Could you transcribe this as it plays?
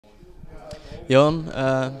Johan,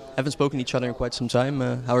 haven't spoken to each other in quite some time.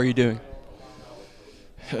 How are you doing?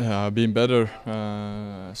 I've been better,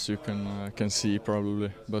 as you can see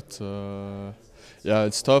probably, but yeah,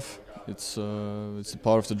 it's tough. It's a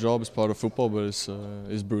part of the job, it's part of football, but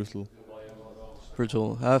it's brutal.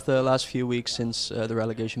 Brutal. How have the last few weeks since the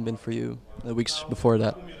relegation been for you? The weeks before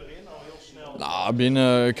that? I've been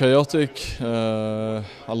chaotic, a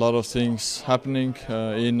lot of things happening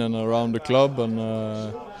in and around the club, and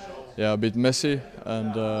yeah, a bit messy,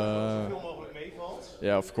 and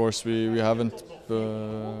yeah, of course we haven't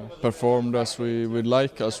performed as we would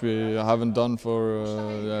like, as we haven't done for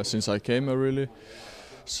yeah, since I came here really.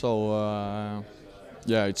 So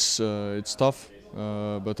yeah, it's tough,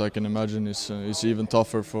 but I can imagine it's even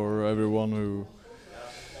tougher for everyone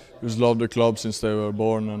who's loved the club since they were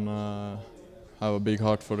born and have a big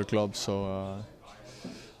heart for the club. So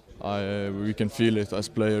we can feel it as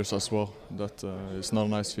players as well. That it's not a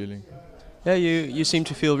nice feeling. Yeah, you seem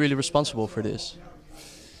to feel really responsible for this.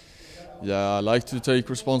 Yeah, I like to take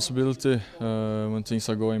responsibility when things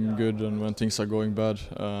are going good and when things are going bad.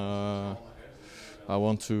 I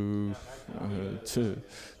want to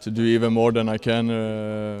do even more than I can.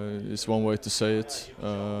 Is one way to say it.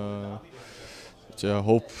 Yeah, I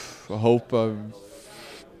hope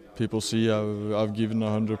people see I've given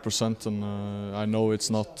 100%, and I know it's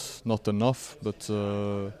not enough, but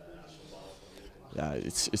yeah,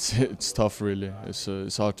 it's tough really.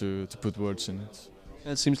 It's hard to put words in it.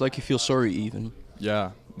 It seems like you feel sorry even.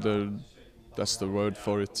 Yeah, that's the word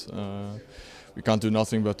for it. We can't do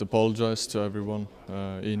nothing but apologize to everyone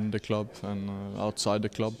in the club and outside the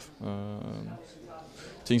club.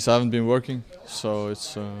 Things haven't been working, so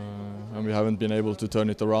and we haven't been able to turn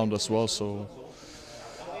it around as well. So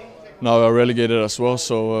now we are relegated as well.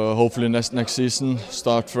 So hopefully next season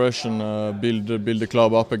start fresh and build the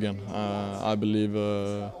club up again. I believe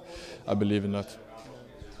in that.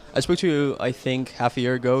 I spoke to you, I think, half a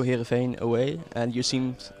year ago, Heerenveen away, and you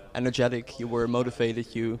seemed energetic. You were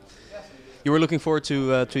motivated. You were looking forward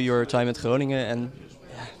to your time at Groningen, and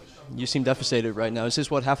yeah, you seem devastated right now. Is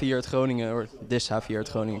this what half a year at Groningen, or this half a year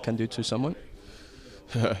at Groningen, can do to someone?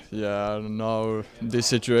 Yeah, now this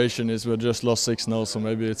situation is we just lost 6-0, so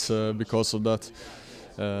maybe it's because of that.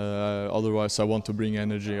 Otherwise, I want to bring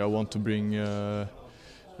energy. I want to bring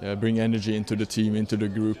energy into the team, into the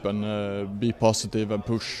group, and be positive and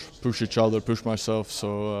push each other, push myself.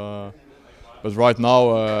 So, but right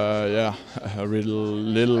now, yeah, a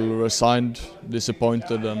little resigned,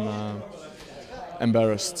 disappointed, and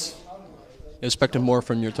embarrassed. You expected more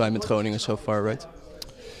from your time at Groningen so far, right?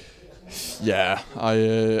 Yeah,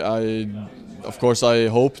 of course I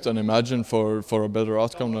hoped and imagined for a better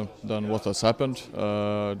outcome than what has happened.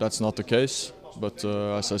 That's not the case, but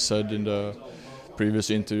as I said in the previous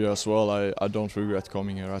interview as well, I don't regret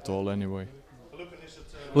coming here at all anyway.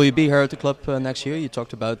 Will you be here at the club next year? You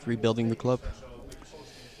talked about rebuilding the club.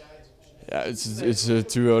 Yeah, it's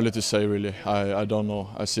too early to say really. I don't know.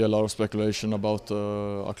 I see a lot of speculation about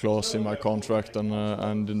a clause in my contract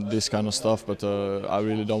and this kind of stuff, but I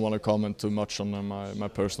really don't want to comment too much on my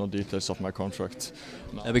personal details of my contract.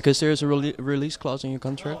 No. Because there is a release clause in your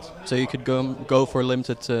contract, so you could go for a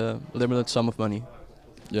limited sum of money.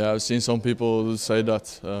 Yeah, I've seen some people say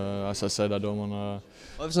that. As I said, I don't want to.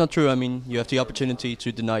 Well, it's not true. I mean, you have the opportunity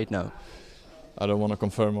to deny it now. I don't want to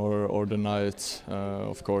confirm or deny it,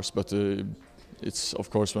 of course, but it's of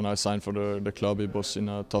course when I signed for the club, it was in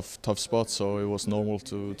a tough spot, so it was normal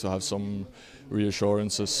to have some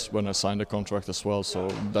reassurances when I signed the contract as well. So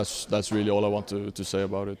that's really all I want to say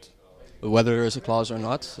about it. Whether there is a clause or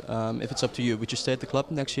not, if it's up to you, would you stay at the club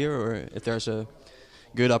next year, or if there's a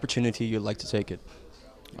good opportunity, you'd like to take it?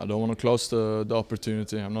 I don't want to close the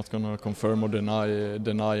opportunity. I'm not going to confirm or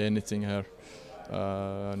deny anything here.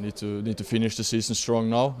 I need to finish the season strong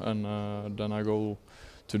now, and then I go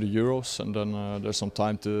to the Euros, and then there's some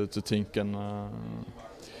time to think and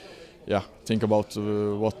yeah, think about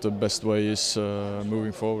what the best way is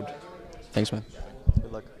moving forward. Thanks, man.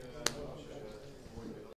 Good luck.